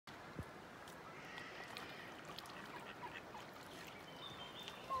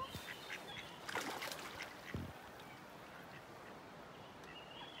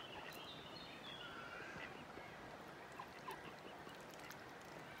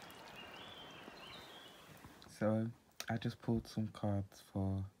So I just pulled some cards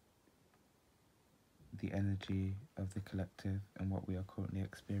for the energy of the collective and what we are currently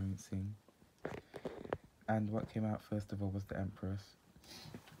experiencing. And what came out first of all was the Empress,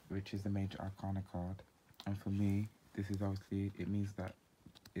 which is the major arcana card. And for me, this is obviously, it means that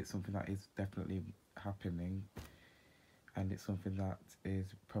it's something that is definitely happening, and it's something that is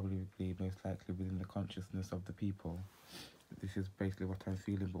probably most likely within the consciousness of the people. This is basically what I'm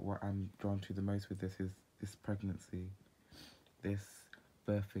feeling, but what I'm drawn to the most with this is this pregnancy, this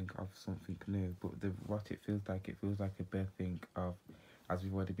birthing of something new. But what it feels like a birthing of, as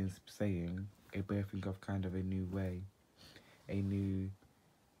we've already been saying, a birthing of kind of a new way, a new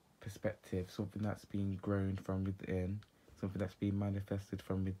perspective, something that's being grown from within, something that's being manifested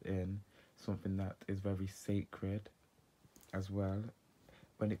from within, something that is very sacred as well.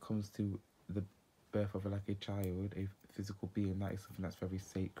 When it comes to the birth of like a child, a physical being, that is something that's very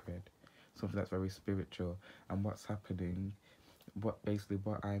sacred, something that's very spiritual. And what's happening, what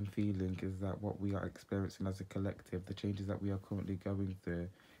I'm feeling is that what we are experiencing as a collective, the changes that we are currently going through,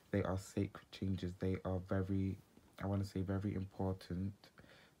 they are sacred changes. They are very, I want to say, very important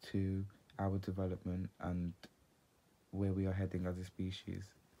to our development and where we are heading as a species.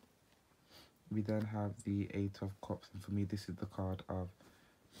 We then have the Eight of Cups, and for me this is the card of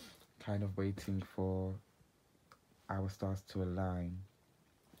kind of waiting for our stars to align.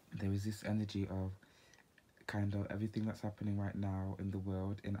 There is this energy of kind of everything that's happening right now in the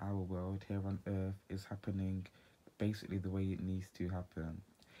world, in our world here on earth, is happening basically the way it needs to happen.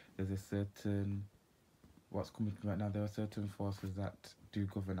 There's a certain, what's coming right now, there are certain forces that do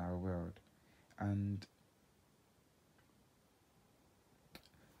govern our world, and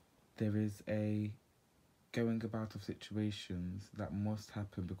there is a going about of situations that must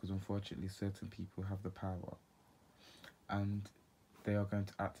happen because unfortunately certain people have the power, and they are going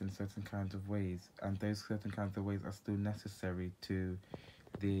to act in certain kinds of ways, and those certain kinds of ways are still necessary to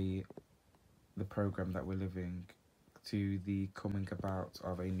the program that we're living, to the coming about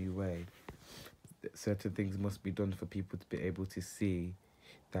of a new way. Certain things must be done for people to be able to see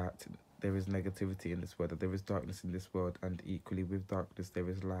that there is negativity in this world, that there is darkness in this world, and equally with darkness there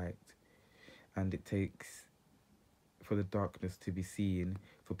is light. And it takes for the darkness to be seen,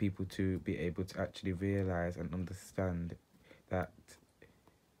 for people to be able to actually realize and understand that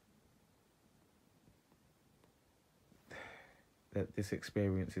this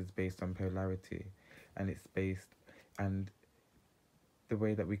experience is based on polarity, and it's based, and the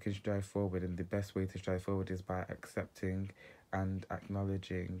way that we can strive forward, and the best way to strive forward, is by accepting and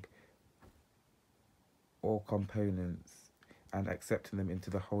acknowledging all components and accepting them into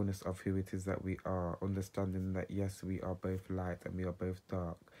the wholeness of who it is that we are, understanding that yes, we are both light and we are both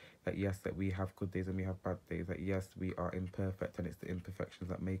dark, that yes, that we have good days and we have bad days, that yes, we are imperfect and it's the imperfections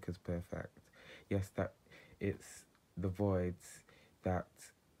that make us perfect, yes, that it's the voids, that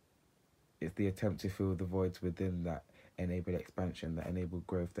it's the attempt to fill the voids within that enable expansion, that enable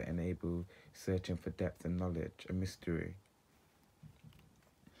growth, that enable searching for depth and knowledge and mystery.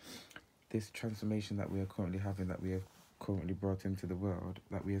 This transformation that we are currently having, that we have currently brought into the world,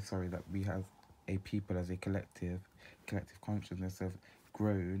 that we have a people as a collective consciousness have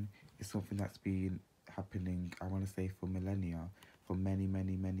grown, is something that's been happening, I want to say, for millennia, for many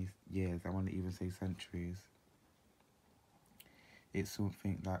years, I want to even say centuries. It's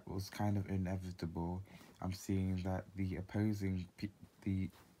something that was kind of inevitable. I'm seeing that the opposing, the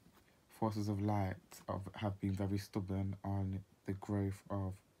forces of light have been very stubborn on the growth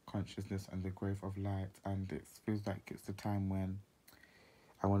of consciousness and the growth of light, and it feels like it's the time when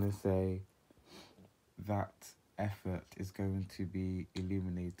I want to say that effort is going to be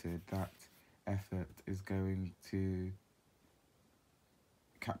illuminated, that effort is going to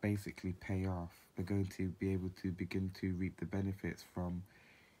basically pay off. We're going to be able to begin to reap the benefits from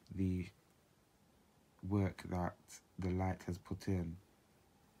the work that the light has put in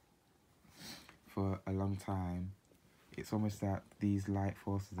for a long time. It's almost that these light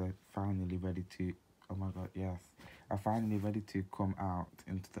forces are finally ready to, oh my god, yes, are finally ready to come out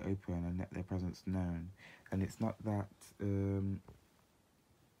into the open and let their presence known. And it's not that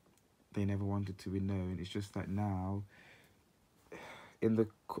they never wanted to be known, it's just that now, in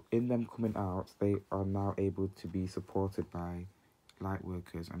them coming out, they are now able to be supported by light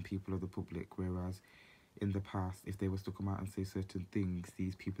workers and people of the public, whereas in the past, if they was to come out and say certain things,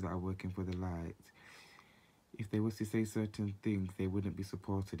 these people that are working for the light, if they was to say certain things, they wouldn't be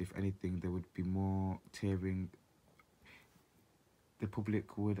supported. If anything, there would be more tearing. The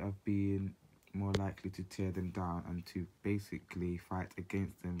public would have been more likely to tear them down and to basically fight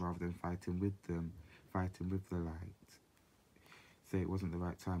against them rather than fighting with them, fighting with the light. say it wasn't the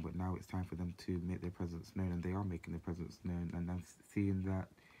right time, but now it's time for them to make their presence known, and they are making their presence known. And I'm seeing that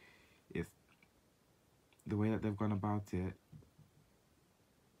it's the way that they've gone about it.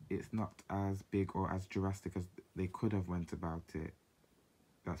 It's not as big or as drastic as they could have went about it.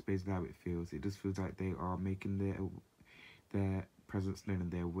 That's basically how it feels. It just feels like they are making their presence known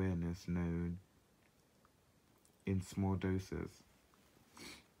and their awareness known in small doses.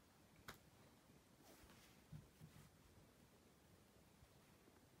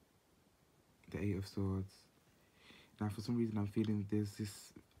 The Eight of Swords. Now, for some reason, I'm feeling there's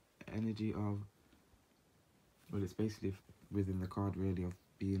this energy of, well, it's basically within the card, really, of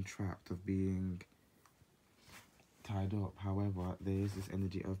being trapped, of being tied up. However, there is this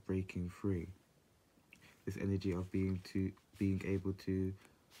energy of breaking free. This energy of being able to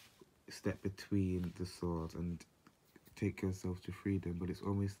step between the swords and take yourself to freedom. But it's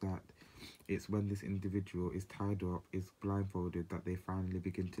almost that it's when this individual is tied up, is blindfolded, that they finally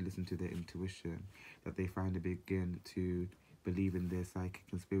begin to listen to their intuition, that they finally begin to believe in their psychic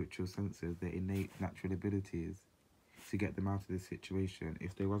and spiritual senses, their innate natural abilities, to get them out of this situation.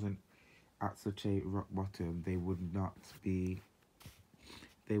 If they wasn't at such a rock bottom, they would not believe,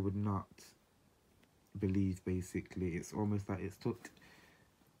 basically. It's almost like it's took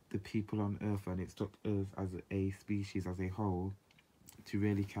the people on Earth, and it's took us as a species, as a whole, to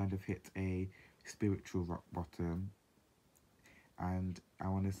really kind of hit a spiritual rock bottom, and I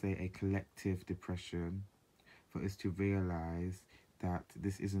want to say a collective depression, for us to realise that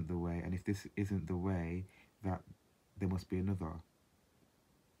this isn't the way, and if this isn't the way, that there must be another.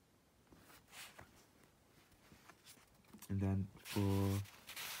 And then for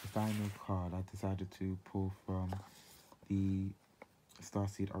the final card, I decided to pull from the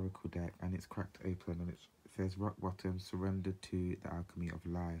Starseed Oracle deck, and it's cracked open, and it says rock bottom, surrender to the alchemy of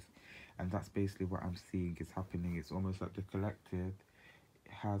life. And that's basically what I'm seeing is happening. It's almost like the collective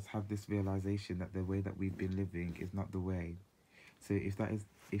has had this realization that the way that we've been living is not the way. So if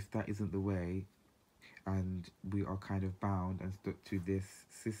that isn't the way, and we are kind of bound and stuck to this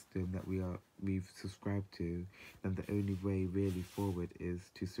system that we've subscribed to, then the only way really forward is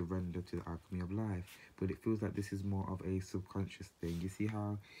to surrender to the alchemy of life. But it feels like this is more of a subconscious thing. You see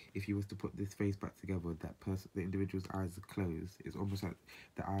how if you was to put this face back together, that the individual's eyes are closed. It's almost like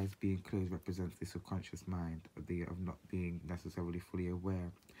the eyes being closed represents the subconscious mind of not being necessarily fully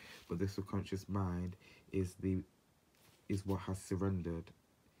aware. But the subconscious mind is what has surrendered.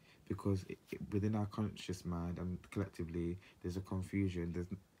 Because within our conscious mind and collectively, there's a confusion.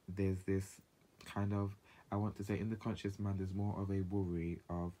 There's this kind of, I want to say, in the conscious mind, there's more of a worry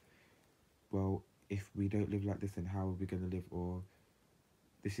of, well, if we don't live like this, then how are we going to live? Or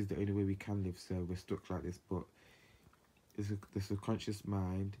this is the only way we can live, so we're stuck like this. But the subconscious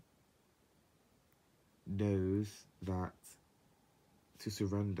mind knows that to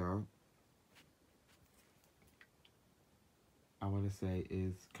surrender, I want to say,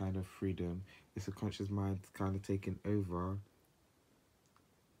 is kind of freedom. The subconscious mind kind of taking over.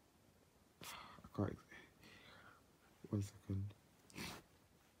 I can't. 1 second.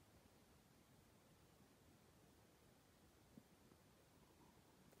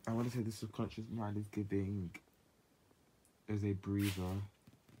 I want to say the subconscious mind is giving as a breather.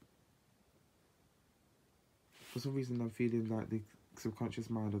 For some reason, I'm feeling like the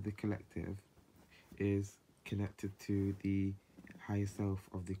subconscious mind of the collective is connected to the higher self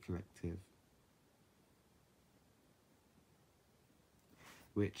of the collective,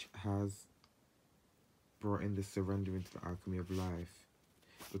 which has brought in the surrender into the alchemy of life,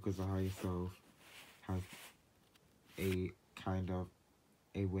 because the higher self has a kind of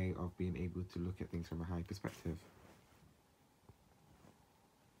a way of being able to look at things from a high perspective.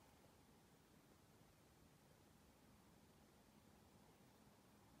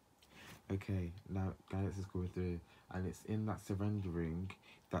 Okay, now guidance is going through, and it's in that surrendering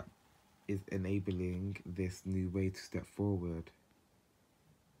that is enabling this new way to step forward,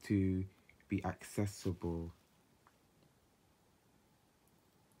 to be accessible.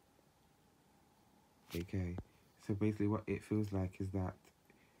 Okay, so basically what it feels like is that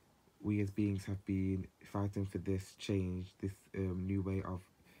we as beings have been fighting for this change, this new way of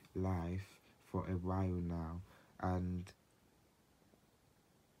life for a while now, and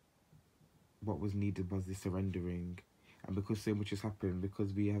what was needed was the surrendering. And because so much has happened,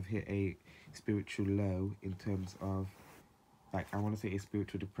 because we have hit a spiritual low in terms of, like, I want to say a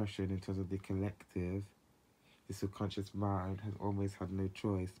spiritual depression in terms of the collective, the subconscious mind has almost had no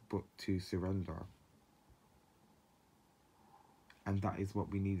choice but to surrender. And that is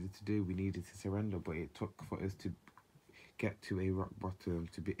what we needed to do. We needed to surrender, but it took for us to get to a rock bottom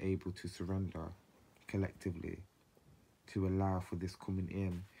to be able to surrender collectively. to allow for this coming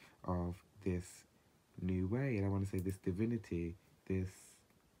in of this new way. And I want to say this divinity, this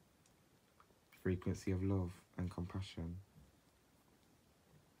frequency of love and compassion.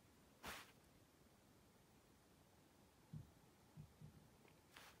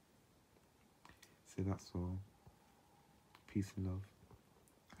 So that's all. Peace and love.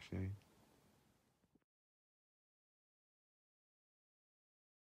 Ashe.